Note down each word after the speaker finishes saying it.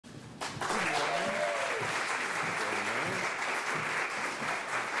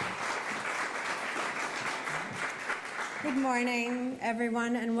Good morning,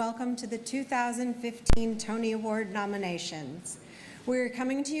 everyone, and welcome to the 2015 Tony Award nominations. We're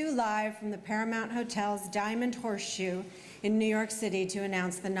coming to you live from the Paramount Hotel's Diamond Horseshoe in New York City to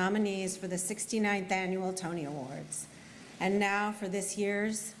announce the nominees for the 69th Annual Tony Awards. And now for this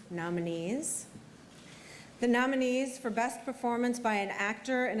year's nominees. The nominees for Best Performance by an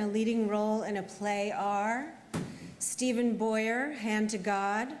Actor in a Leading Role in a Play are Stephen Boyer, Hand to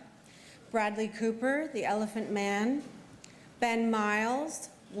God; Bradley Cooper, The Elephant Man; Ben Miles,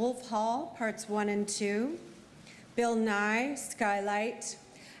 Wolf Hall, Parts 1 and 2; Bill Nye, Skylight;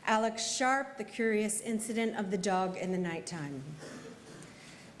 Alex Sharp, The Curious Incident of the Dog in the Nighttime.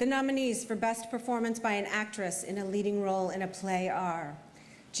 The nominees for Best Performance by an Actress in a Leading Role in a Play are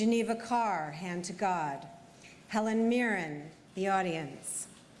Geneva Carr, Hand to God; Helen Mirren, The Audience;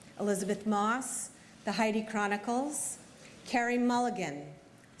 Elizabeth Moss, The Heidi Chronicles; Carey Mulligan,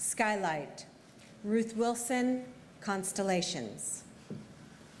 Skylight; Ruth Wilson, Constellations.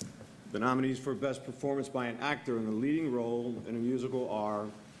 The nominees for Best Performance by an Actor in a Leading Role in a Musical are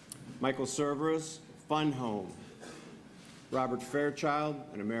Michael Cerveris, Fun Home; Robert Fairchild,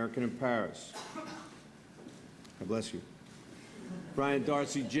 An American in Paris. God bless you. Brian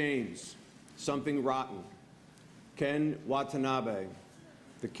Darcy James, Something Rotten; Ken Watanabe,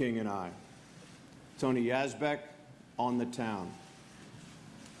 The King and I; Tony Yazbek, On the Town.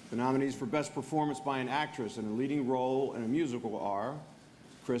 The nominees for Best Performance by an Actress in a Leading Role in a Musical are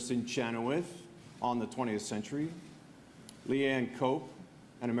Kristen Chenoweth, On the 20th Century; Leanne Cope,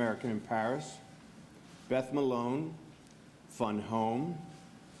 An American in Paris; Beth Malone, Fun Home;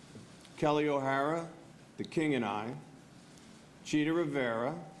 Kelly O'Hara, The King and I; Chita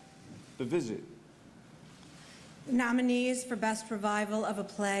Rivera, The Visit. The nominees for Best Revival of a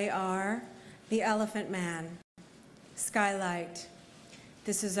Play are The Elephant Man; Skylight;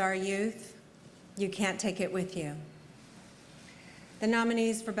 This Is Our Youth; You Can't Take It With You. The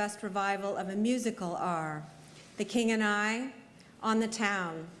nominees for Best Revival of a Musical are The King and I, On the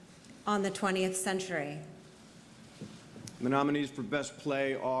Town, On the 20th Century. The nominees for Best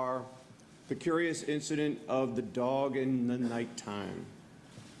Play are The Curious Incident of the Dog in the Nighttime,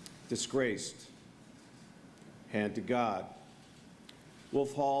 Disgraced, Hand to God,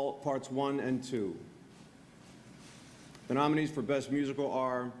 Wolf Hall, Parts 1 and 2. The nominees for Best Musical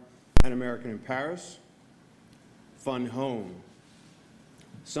are An American in Paris, Fun Home,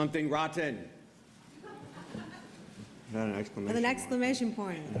 Something Rotten. An exclamation With an exclamation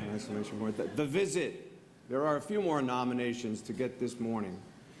point. An exclamation point. The Visit. There are a few more nominations to get this morning.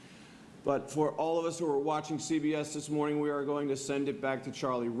 But for all of us who are watching CBS this morning, we are going to send it back to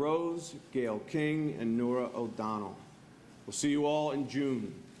Charlie Rose, Gayle King, and Norah O'Donnell. We'll see you all in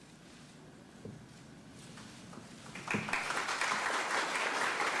June.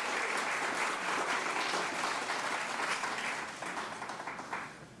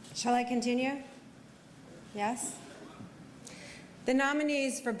 Shall I continue? Yes? The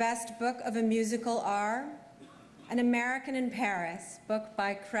nominees for Best Book of a Musical are An American in Paris, book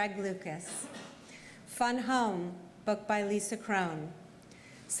by Craig Lucas; Fun Home, book by Lisa Crone;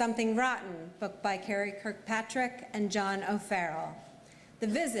 Something Rotten, book by Carrie Kirkpatrick and John O'Farrell; The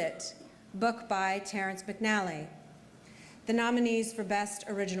Visit, book by Terrence McNally. The nominees for Best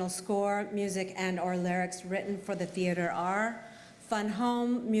Original Score, Music and/or Lyrics written for the theater are Fun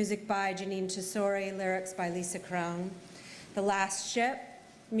Home, music by Janine Tesori, lyrics by Lisa Crone; The Last Ship,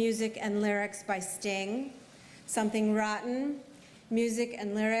 music and lyrics by Sting; Something Rotten, music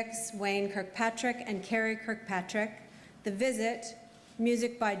and lyrics Wayne Kirkpatrick and Carrie Kirkpatrick; The Visit,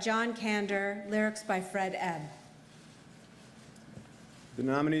 music by John Kander, lyrics by Fred Ebb. The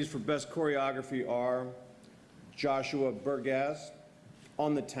nominees for Best Choreography are Joshua Burgess,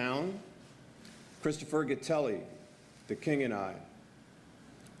 On the Town; Christopher Gattelli, The King and I;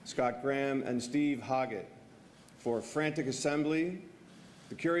 Scott Graham and Steve Hoggett for Frantic Assembly,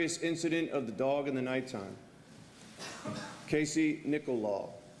 The Curious Incident of the Dog in the Nighttime; Casey Nicholaw,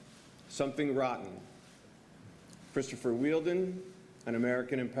 Something Rotten; Christopher Wheeldon, An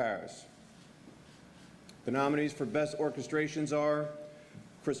American in Paris. The nominees for Best Orchestrations are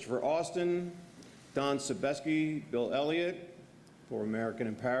Christopher Austin, Don Sebeski, Bill Elliott for American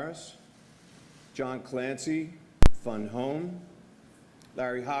in Paris; John Clancy, Fun Home;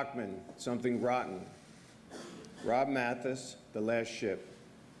 Larry Hochman, Something Rotten; Rob Mathis, The Last Ship.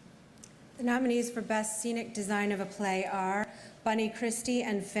 The nominees for Best Scenic Design of a Play are Bunny Christie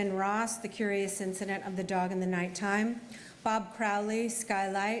and Finn Ross, The Curious Incident of the Dog in the Nighttime; Bob Crowley,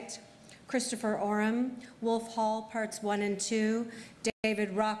 Skylight; Christopher Oram, Wolf Hall, Parts 1 and 2;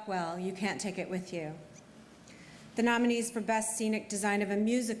 David Rockwell, You Can't Take It With You. The nominees for Best Scenic Design of a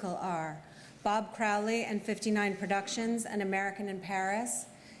Musical are Bob Crowley and 59 Productions, An American in Paris,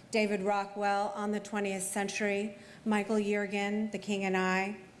 David Rockwell, On the 20th Century, Michael Yergin, The King and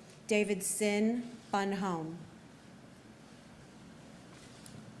I, David Sin, Fun Home.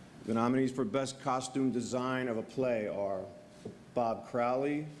 The nominees for Best Costume Design of a Play are Bob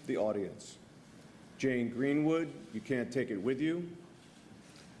Crowley, The Audience; Jane Greenwood, You Can't Take It With You;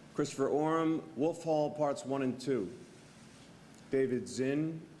 Christopher Oram, Wolf Hall Parts 1 and 2; David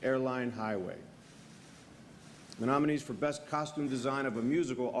Zinn, Airline Highway. The nominees for Best Costume Design of a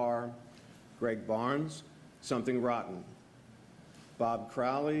Musical are Greg Barnes, Something Rotten; Bob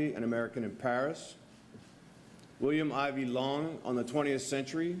Crowley, An American in Paris; William Ivy Long, On the 20th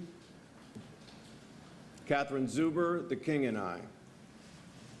Century; Catherine Zuber, The King and I.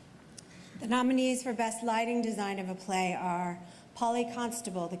 The nominees for Best Lighting Design of a Play are Polly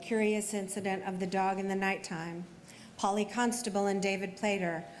Constable, The Curious Incident of the Dog in the Nighttime; Polly Constable and David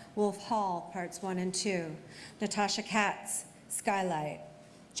Plater, Wolf Hall, Parts 1 and 2; Natasha Katz, Skylight;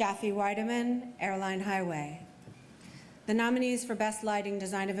 Jaffe Weideman, Airline Highway. The nominees for Best Lighting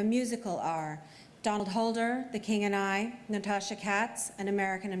Design of a Musical are Donald Holder, The King and I; Natasha Katz, An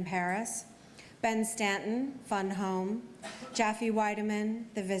American in Paris; Ben Stanton, Fun Home; Jaffe Weideman,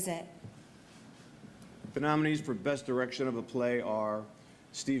 The Visit. The nominees for Best Direction of a Play are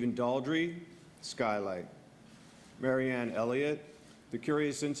Stephen Daldry, Skylight; Marianne Elliott, The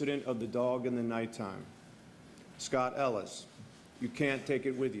Curious Incident of the Dog in the Nighttime; Scott Ellis, You Can't Take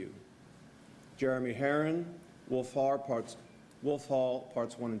It With You; Jeremy Herron, Wolf Hall Parts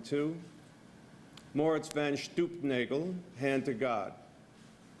 1 and 2; Moritz van Stoopnagel, Hand to God.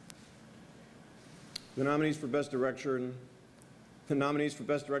 The nominees for Best Direction of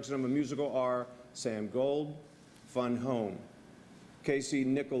a Musical are Sam Gold, Fun Home; Casey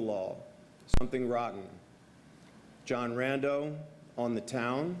Nicholaw, Something Rotten; John Rando, On the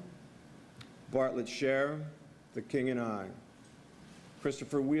Town; Bartlett Sher, The King and I;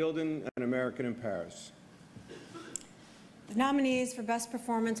 Christopher Wheeldon, An American in Paris. The nominees for Best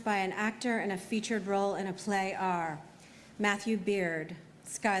Performance by an Actor in a Featured Role in a Play are Matthew Beard,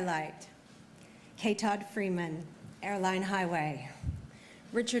 Skylight; K. Todd Freeman, Airline Highway;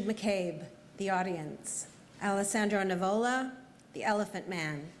 Richard McCabe, The Audience; Alessandro Nivola, The Elephant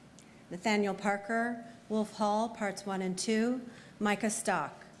Man; Nathaniel Parker, Wolf Hall, Parts 1 and 2; Micah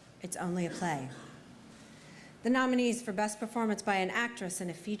Stock, It's Only a Play. The nominees for Best Performance by an Actress in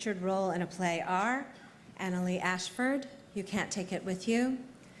a Featured Role in a Play are Annalee Ashford, You Can't Take It With You;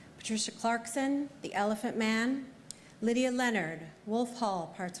 Patricia Clarkson, The Elephant Man; Lydia Leonard, Wolf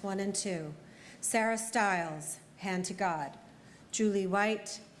Hall, Parts 1 and 2; Sarah Stiles, Hand to God; Julie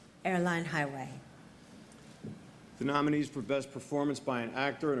White, Airline Highway. The nominees for Best Performance by an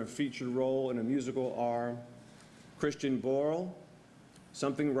Actor in a Featured Role in a Musical are Christian Borle,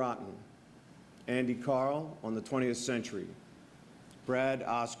 Something Rotten; Andy Carl, On the 20th Century; Brad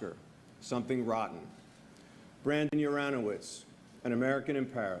Oscar, Something Rotten; Brandon Uranowitz, An American in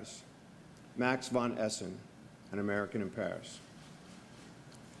Paris; Max von Essen, An American in Paris.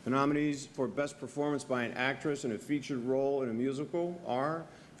 The nominees for Best Performance by an Actress in a Featured Role in a Musical are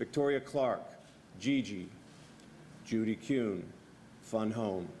Victoria Clark, Gigi; Judy Kuhn, Fun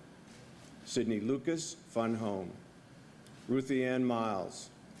Home; Sydney Lucas, Fun Home; Ruthie Ann Miles,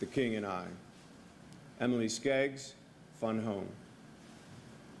 The King and I; Emily Skeggs, Fun Home.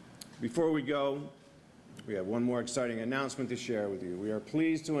 Before we go, we have one more exciting announcement to share with you. We are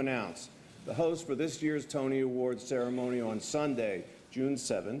pleased to announce the host for this year's Tony Awards ceremony on Sunday, June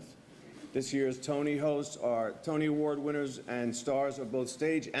 7th. This year's Tony hosts are Tony Award winners and stars of both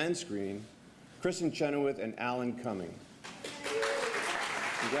stage and screen, Kristen Chenoweth and Alan Cumming.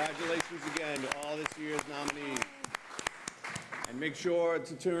 Congratulations again to all this year's nominees. And make sure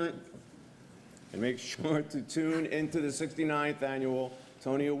to tune into the 69th Annual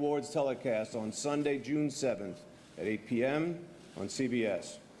Tony Awards telecast on Sunday, June 7th at 8 p.m. on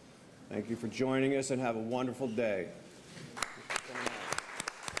CBS. Thank you for joining us and have a wonderful day.